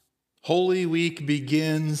Holy Week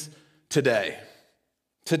begins today.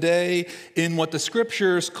 Today, in what the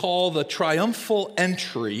scriptures call the triumphal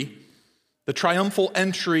entry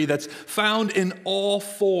that's found in all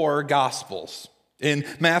four Gospels. In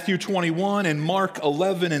Matthew 21, in Mark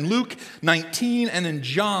 11, in Luke 19, and in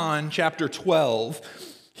John chapter 12,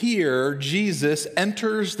 here Jesus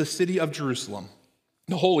enters the city of Jerusalem,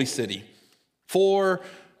 the holy city, for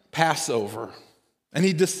Passover. And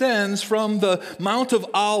he descends from the Mount of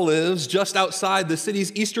Olives just outside the city's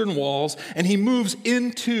eastern walls, and he moves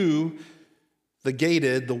into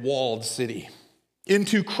the walled city,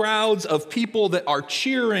 into crowds of people that are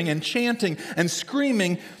cheering and chanting and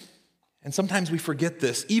screaming. And sometimes we forget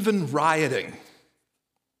this, even rioting.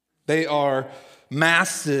 They are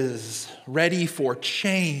masses ready for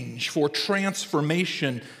change, for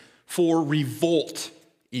transformation, for revolt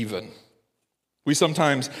even. We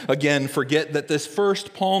sometimes, again, forget that this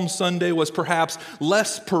first Palm Sunday was perhaps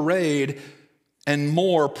less parade and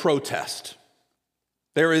more protest.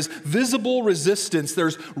 There is visible resistance,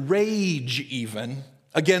 there's rage even,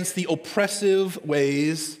 against the oppressive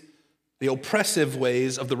ways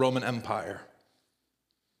of the Roman Empire,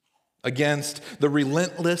 against the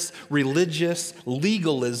relentless religious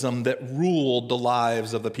legalism that ruled the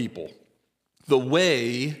lives of the people, the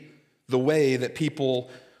way that people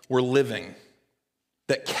were living,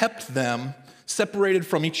 that kept them separated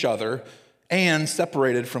from each other and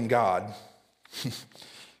separated from God.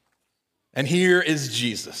 And here is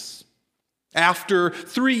Jesus. After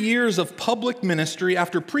 3 years of public ministry,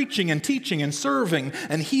 after preaching and teaching and serving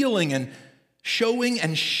and healing and showing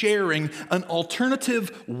and sharing an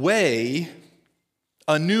alternative way,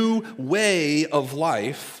 a new way of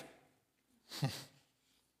life,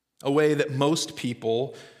 a way that most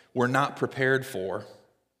people were not prepared for.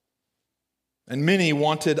 And many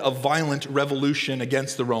wanted a violent revolution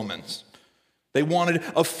against the Romans. They wanted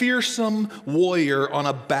a fearsome warrior on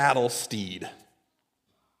a battle steed.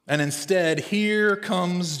 And instead, here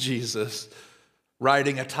comes Jesus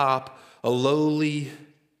riding atop a lowly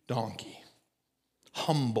donkey,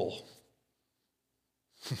 humble.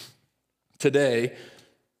 Today,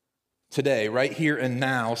 right here and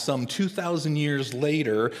now, some 2,000 years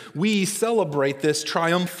later, we celebrate this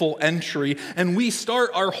triumphal entry, and we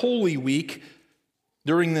start our Holy Week.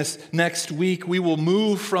 During this next week, we will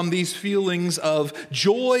move from these feelings of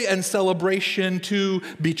joy and celebration to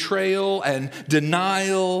betrayal and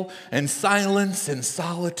denial and silence and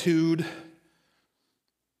solitude,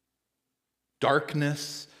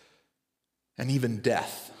 darkness, and even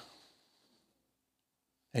death.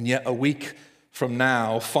 And yet a week from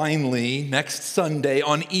now, finally, next Sunday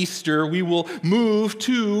on Easter, we will move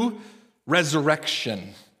to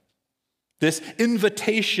resurrection. This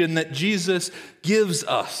invitation that Jesus gives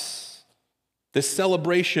us, this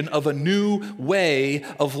celebration of a new way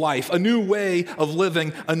of life, a new way of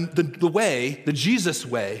living, the Jesus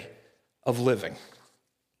way of living.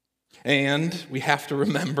 And we have to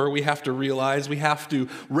remember, we have to realize, we have to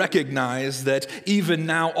recognize that even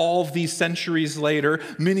now, all of these centuries later,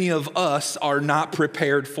 many of us are not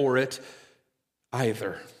prepared for it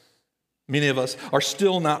either. Many of us are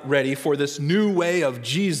still not ready for this new way of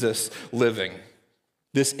Jesus living,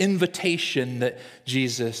 this invitation that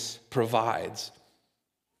Jesus provides.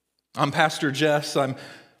 I'm Pastor Jess. I'm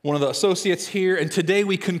one of the associates here, and today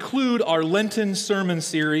we conclude our Lenten sermon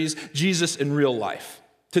series, Jesus in Real Life.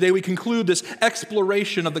 Today we conclude this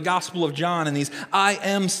exploration of the Gospel of John and these I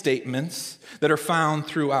am statements that are found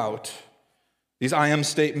throughout. These I am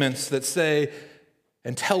statements that say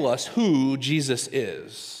and tell us who Jesus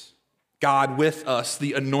is. God with us,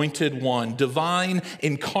 the anointed one, divine,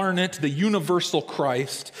 incarnate, the universal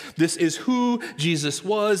Christ. This is who Jesus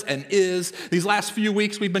was and is. These last few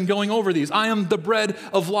weeks we've been going over these. I am the bread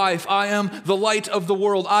of life. I am the light of the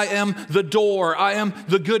world. I am the door. I am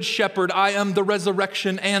the good shepherd. I am the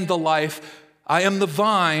resurrection and the life. I am the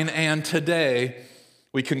vine. And today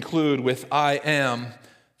we conclude with I am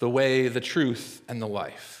the way, the truth, and the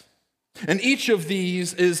life. And each of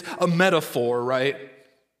these is a metaphor, right?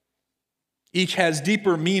 Each has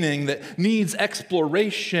deeper meaning that needs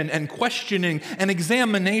exploration and questioning and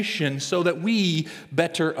examination so that we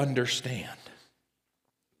better understand.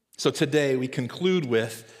 So today we conclude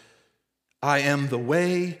with, I am the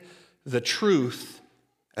way, the truth,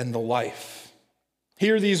 and the life.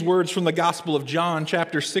 Hear these words from the Gospel of John,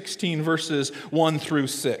 chapter 16, verses 1 through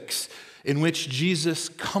 6, in which Jesus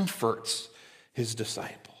comforts his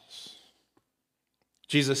disciples.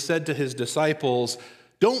 Jesus said to his disciples,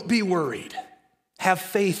 don't be worried. Have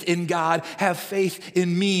faith in God. Have faith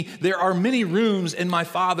in me. There are many rooms in my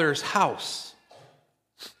Father's house.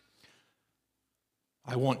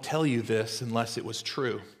 I won't tell you this unless it was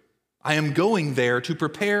true. I am going there to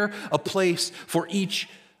prepare a place for each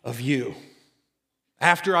of you.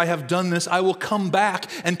 After I have done this, I will come back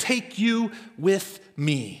and take you with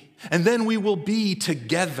me, and then we will be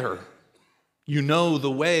together. You know the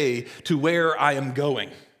way to where I am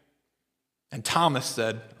going." And Thomas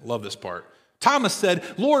said, I love this part. Thomas said,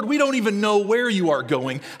 "Lord, we don't even know where you are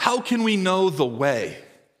going. How can we know the way?"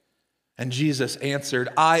 And Jesus answered,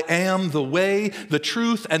 "I am the way, the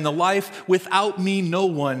truth, and the life. Without me, no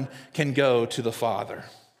one can go to the Father."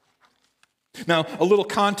 Now, a little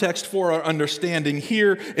context for our understanding.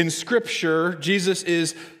 Here in Scripture, Jesus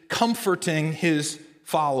is comforting his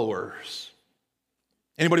followers.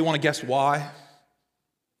 Anybody want to guess why?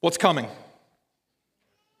 What's coming?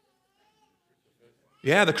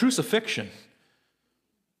 Yeah, the crucifixion.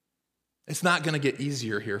 It's not going to get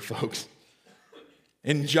easier here, folks.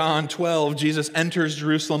 In John 12, Jesus enters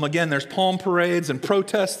Jerusalem. Again, there's palm parades and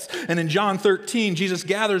protests. And in John 13, Jesus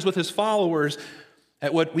gathers with his followers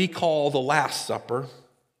at what we call the Last Supper.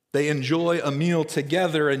 They enjoy a meal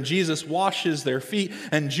together, and Jesus washes their feet,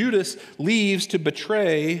 and Judas leaves to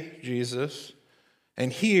betray Jesus.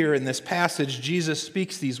 And here in this passage, Jesus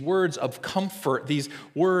speaks these words of comfort, these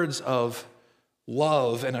words of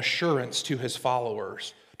love and assurance to his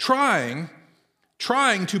followers, trying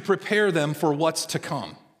to prepare them for what's to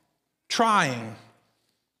come. Trying.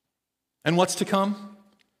 And what's to come?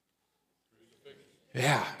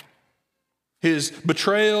 Yeah. His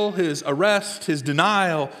betrayal, his arrest, his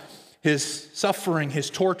denial, his suffering, his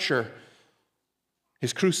torture,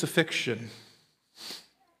 his crucifixion.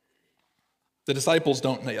 The disciples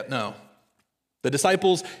don't yet know. The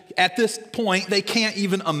disciples, at this point, they can't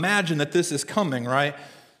even imagine that this is coming, right?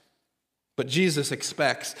 But Jesus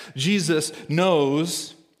expects. Jesus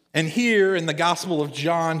knows. And here in the Gospel of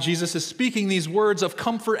John, Jesus is speaking these words of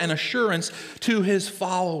comfort and assurance to his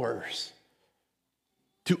followers,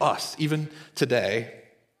 to us, even today,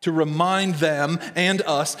 to remind them and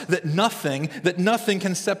us that nothing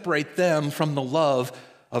can separate them from the love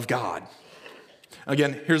of God.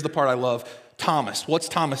 Again, here's the part I love. Thomas. What's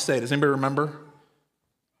Thomas say? Does anybody remember?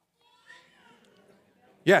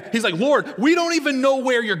 Yeah, he's like, "Lord, we don't even know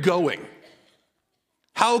where you're going.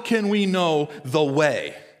 How can we know the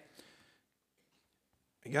way?"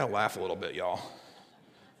 You gotta laugh a little bit, y'all.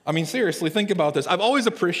 I mean, seriously, think about this. I've always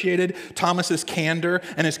appreciated Thomas's candor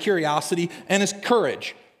and his curiosity and his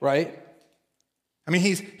courage, right? I mean,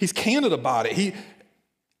 he's candid about it.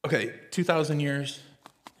 2,000 years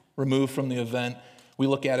removed from the event, we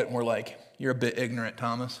look at it and we're like, "You're a bit ignorant,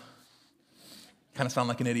 Thomas. Kind of sound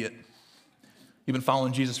like an idiot. You've been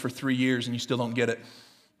following Jesus for 3 years and you still don't get it."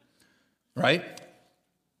 Right?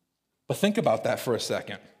 But think about that for a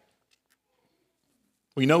second.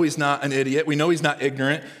 We know he's not an idiot. We know he's not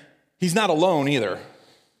ignorant. He's not alone either.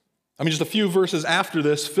 I mean, just a few verses after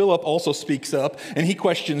this, Philip also speaks up and he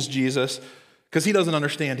questions Jesus because he doesn't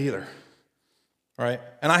understand either. Right?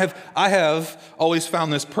 And I have always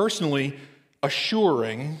found this personally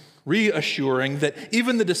reassuring that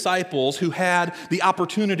even the disciples who had the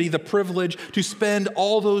opportunity, the privilege to spend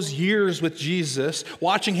all those years with Jesus,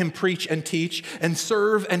 watching him preach and teach and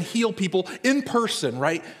serve and heal people in person,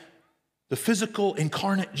 right? The physical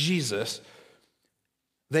incarnate Jesus,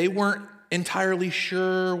 they weren't entirely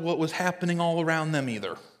sure what was happening all around them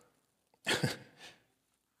either.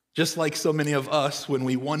 Just like so many of us when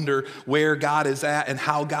we wonder where God is at and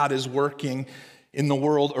how God is working in the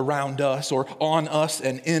world around us or on us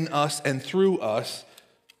and in us and through us,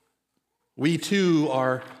 we too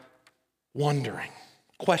are wondering,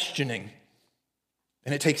 questioning,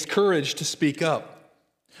 and it takes courage to speak up.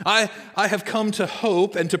 I have come to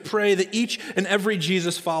hope and to pray that each and every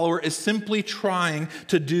Jesus follower is simply trying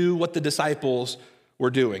to do what the disciples were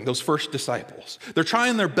doing, those first disciples. They're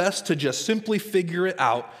trying their best to just simply figure it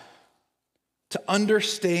out, to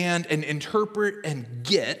understand and interpret and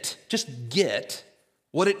get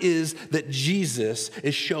what it is that Jesus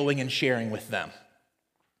is showing and sharing with them,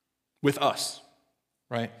 with us,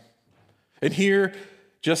 right? And here,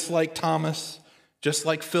 just like Thomas, just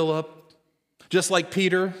like Philip, just like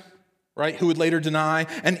Peter, right, who would later deny,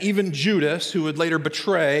 and even Judas, who would later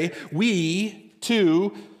betray, we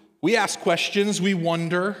too, we ask questions, we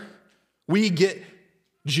wonder, we get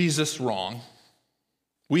Jesus wrong.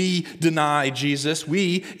 We deny Jesus.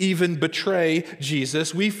 We even betray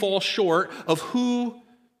Jesus. We fall short of who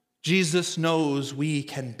Jesus knows we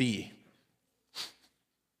can be.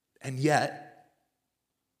 And yet,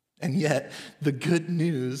 the good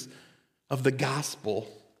news of the gospel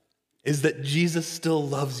is that Jesus still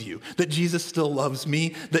loves you, that Jesus still loves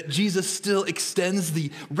me, that Jesus still extends the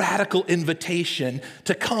radical invitation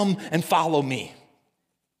to come and follow me.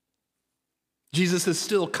 Jesus is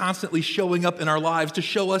still constantly showing up in our lives to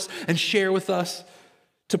show us and share with us,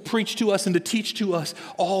 to preach to us and to teach to us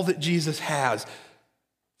all that Jesus has,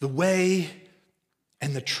 the way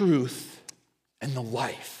and the truth and the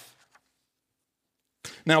life.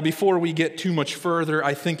 Now, before we get too much further,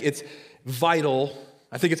 I think it's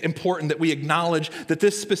important that we acknowledge that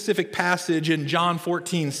this specific passage in John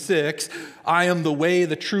 14:6, I am the way,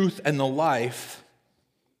 the truth, and the life,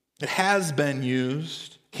 it has been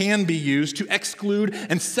used, can be used to exclude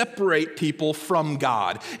and separate people from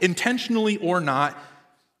God, intentionally or not.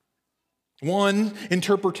 One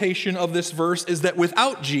interpretation of this verse is that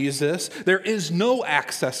without Jesus, there is no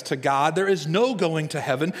access to God, there is no going to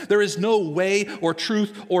heaven, there is no way or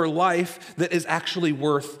truth or life that is actually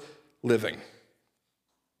worth living.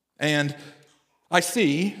 And I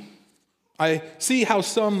see how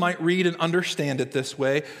some might read and understand it this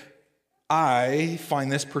way. I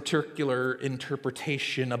find this particular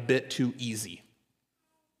interpretation a bit too easy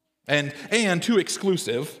and too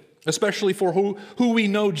exclusive, especially for who we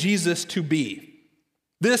know Jesus to be.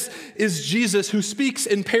 This is Jesus who speaks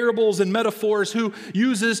in parables and metaphors, who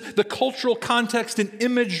uses the cultural context and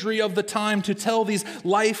imagery of the time to tell these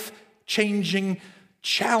life-changing,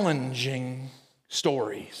 challenging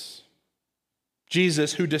stories.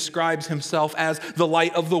 Jesus, who describes himself as the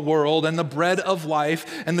light of the world and the bread of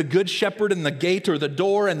life and the good shepherd and the gate or the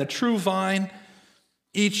door and the true vine.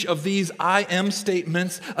 Each of these I am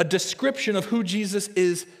statements, a description of who Jesus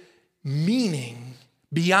is, meaning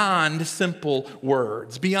beyond simple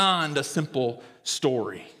words, beyond a simple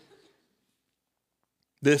story.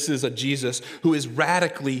 This is a Jesus who is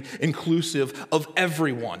radically inclusive of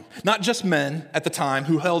everyone, not just men at the time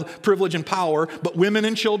who held privilege and power, but women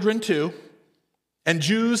and children too, and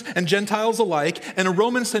Jews and Gentiles alike, and a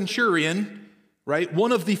Roman centurion, right?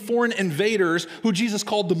 One of the foreign invaders who Jesus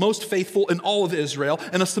called the most faithful in all of Israel,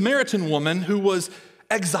 and a Samaritan woman who was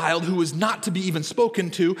exiled, who was not to be even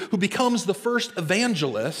spoken to, who becomes the first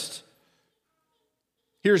evangelist.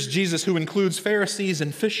 Here's Jesus who includes Pharisees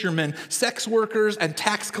and fishermen, sex workers and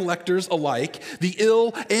tax collectors alike, the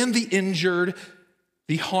ill and the injured,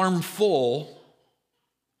 the harmful,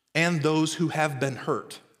 and those who have been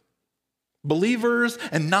hurt. Believers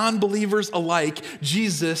and non-believers alike,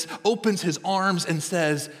 Jesus opens his arms and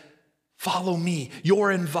says, follow me,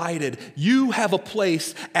 you're invited, you have a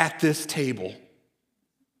place at this table.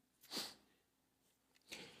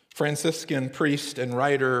 Franciscan priest and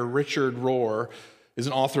writer Richard Rohr is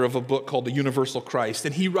an author of a book called The Universal Christ,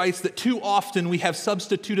 and he writes that too often we have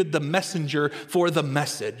substituted the messenger for the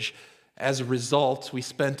message. As a result, we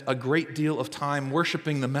spent a great deal of time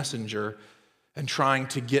worshiping the messenger and trying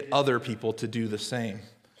to get other people to do the same.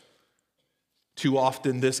 Too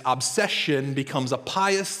often, this obsession becomes a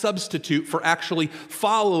pious substitute for actually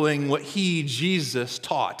following what he, Jesus,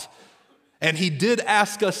 taught. And he did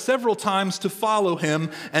ask us several times to follow him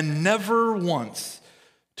and never once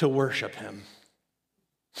to worship him.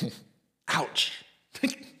 Ouch.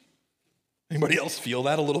 Anybody else feel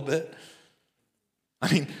that a little bit?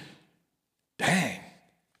 I mean, dang.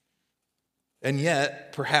 And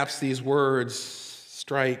yet, perhaps these words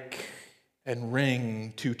strike and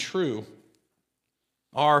ring too true.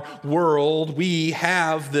 Our world, we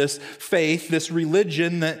have this faith, this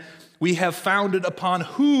religion that we have founded upon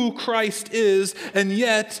who Christ is, and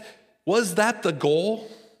yet, was that the goal?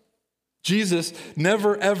 Jesus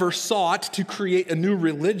never ever sought to create a new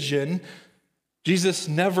religion. Jesus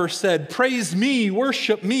never said, praise me,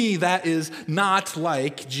 worship me. That is not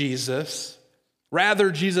like Jesus.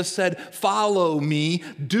 Rather, Jesus said, follow me,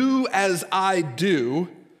 do as I do.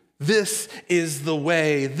 This is the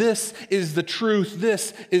way, this is the truth,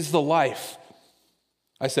 this is the life.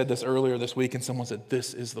 I said this earlier this week and someone said,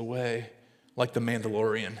 this is the way, like the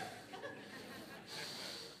Mandalorian.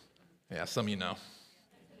 Yeah, some of you know.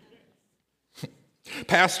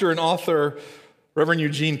 Pastor and author Reverend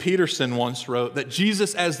Eugene Peterson once wrote that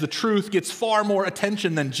Jesus as the truth gets far more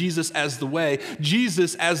attention than Jesus as the way.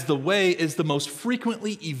 Jesus as the way is the most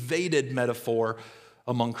frequently evaded metaphor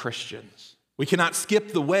among Christians. We cannot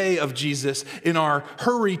skip the way of Jesus in our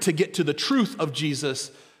hurry to get to the truth of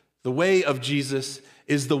Jesus. The way of Jesus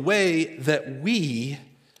is the way that we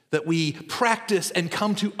practice and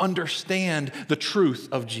come to understand the truth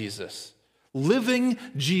of Jesus. Living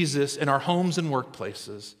Jesus in our homes and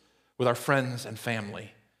workplaces, with our friends and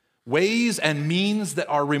family. Ways and means that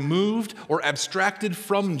are removed or abstracted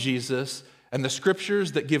from Jesus and the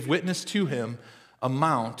scriptures that give witness to him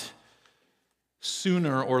amount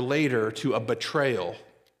sooner or later to a betrayal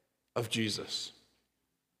of Jesus.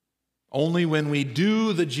 Only when we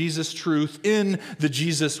do the Jesus truth in the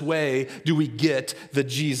Jesus way do we get the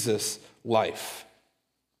Jesus life.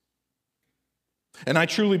 And I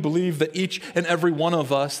truly believe that each and every one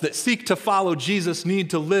of us that seek to follow Jesus need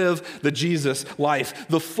to live the Jesus life,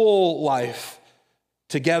 the full life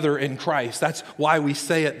together in Christ. That's why we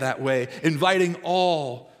say it that way, inviting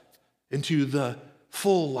all into the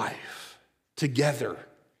full life together.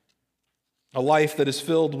 A life that is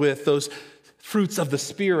filled with those fruits of the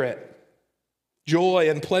Spirit: joy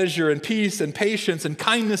and pleasure and peace and patience and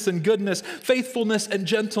kindness and goodness, faithfulness and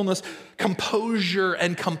gentleness, composure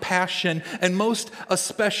and compassion, and most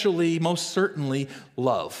certainly,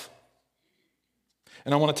 love.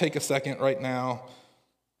 And I want to take a second right now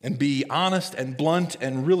and be honest and blunt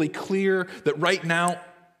and really clear that right now,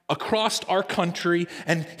 across our country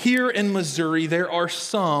and here in Missouri, there are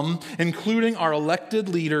some, including our elected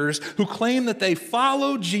leaders, who claim that they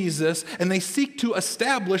follow Jesus and they seek to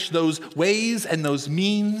establish those ways and those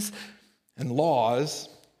means and laws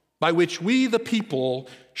by which we, the people,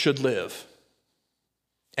 should live.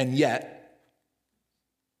 And yet,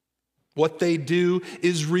 what they do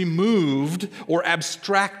is removed or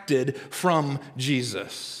abstracted from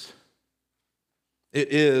Jesus.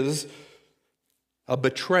 It is a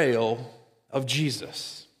betrayal of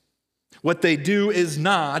Jesus. What they do is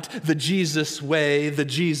not the Jesus way, the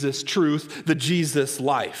Jesus truth, the Jesus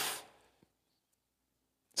life.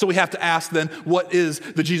 So we have to ask then, what is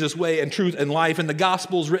the Jesus way and truth and life? And the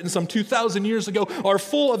Gospels, written some 2,000 years ago, are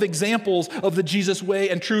full of examples of the Jesus way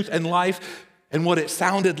and truth and life, and what it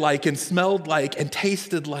sounded like and smelled like and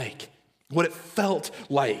tasted like, what it felt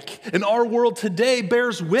like. And our world today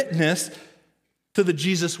bears witness to the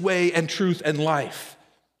Jesus way and truth and life.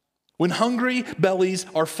 When hungry bellies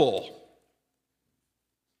are full,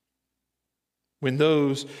 when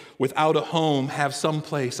those without a home have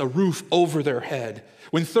someplace, a roof over their head,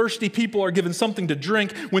 when thirsty people are given something to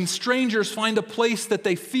drink, when strangers find a place that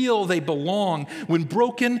they feel they belong, when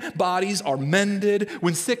broken bodies are mended,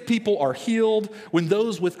 when sick people are healed, when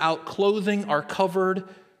those without clothing are covered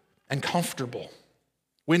and comfortable,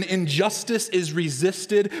 when injustice is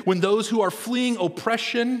resisted, when those who are fleeing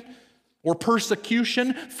oppression or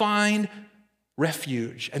persecution find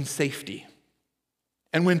refuge and safety,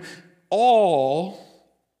 and when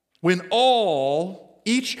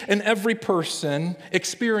each and every person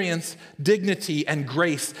experience dignity and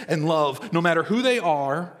grace and love, no matter who they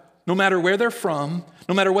are, no matter where they're from,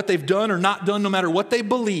 no matter what they've done or not done, no matter what they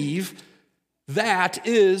believe, that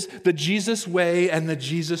is the Jesus way and the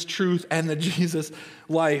Jesus truth and the Jesus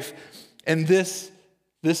life. And this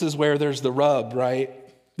is where there's the rub, right?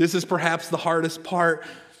 This is perhaps the hardest part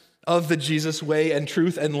of the Jesus way and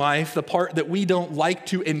truth and life, the part that we don't like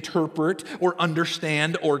to interpret or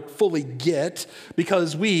understand or fully get,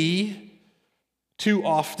 because too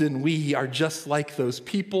often we are just like those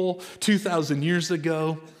people 2,000 years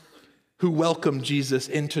ago who welcomed Jesus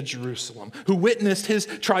into Jerusalem, who witnessed his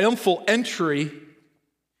triumphal entry.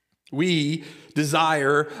 We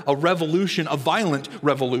desire a revolution, a violent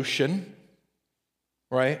revolution,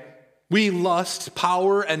 right? We lust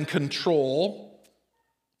power and control.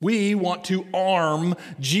 We want to arm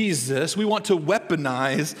Jesus. We want to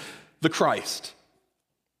weaponize the Christ.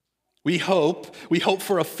 We hope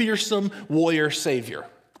for a fearsome warrior savior.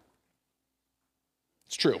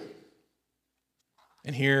 It's true.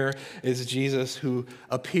 And here is Jesus who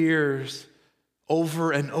appears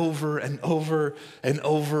over and over and over and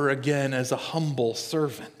over again as a humble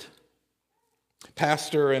servant.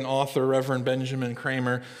 Pastor and author Reverend Benjamin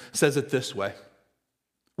Kramer says it this way: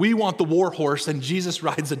 we want the war horse and Jesus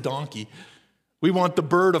rides a donkey. We want the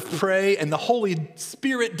bird of prey and the Holy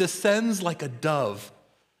Spirit descends like a dove.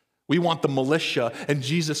 We want the militia and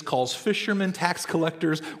Jesus calls fishermen, tax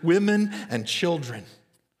collectors, women, and children.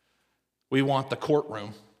 We want the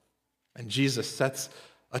courtroom and Jesus sets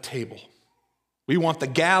a table. We want the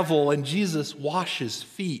gavel and Jesus washes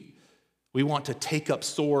feet. We want to take up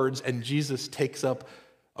swords and Jesus takes up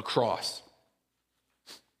a cross.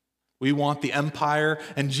 We want the empire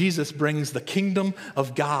and Jesus brings the kingdom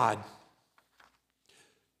of God.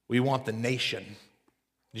 We want the nation.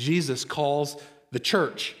 Jesus calls the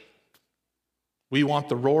church. We want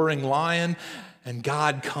the roaring lion and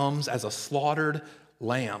God comes as a slaughtered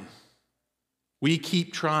lamb. We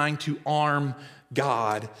keep trying to arm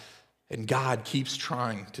God and God keeps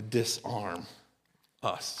trying to disarm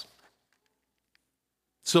us.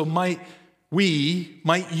 So might we,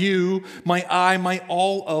 might you, might I, might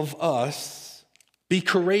all of us be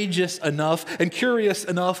courageous enough and curious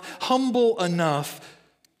enough, humble enough,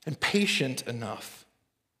 and patient enough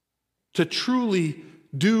to truly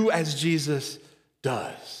do as Jesus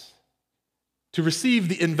does, to receive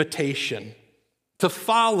the invitation, to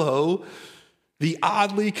follow the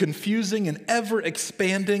oddly confusing and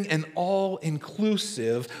ever-expanding and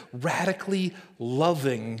all-inclusive, radically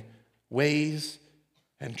loving ways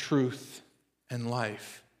and truth and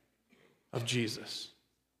life of Jesus.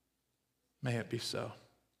 May it be so.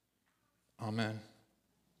 Amen.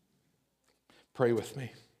 Pray with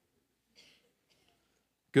me.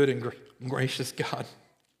 Good and gracious God,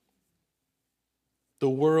 the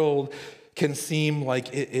world can seem like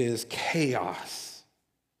it is chaos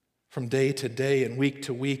from day to day and week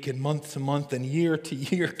to week and month to month and year to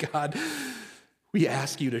year. God, we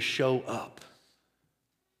ask you to show up,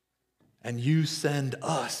 and you send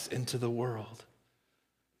us into the world.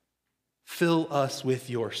 Fill us with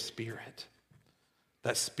your Spirit,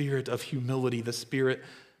 that Spirit of humility, the Spirit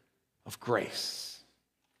of grace,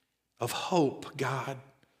 of hope, God,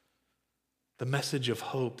 the message of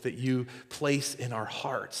hope that you place in our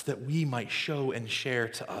hearts that we might show and share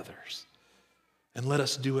to others. And let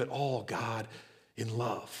us do it all, God, in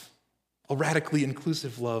love, a radically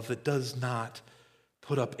inclusive love that does not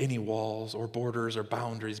put up any walls or borders or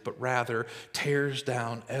boundaries, but rather tears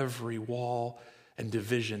down every wall and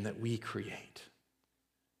division that we create.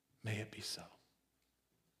 May it be so.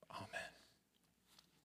 Amen.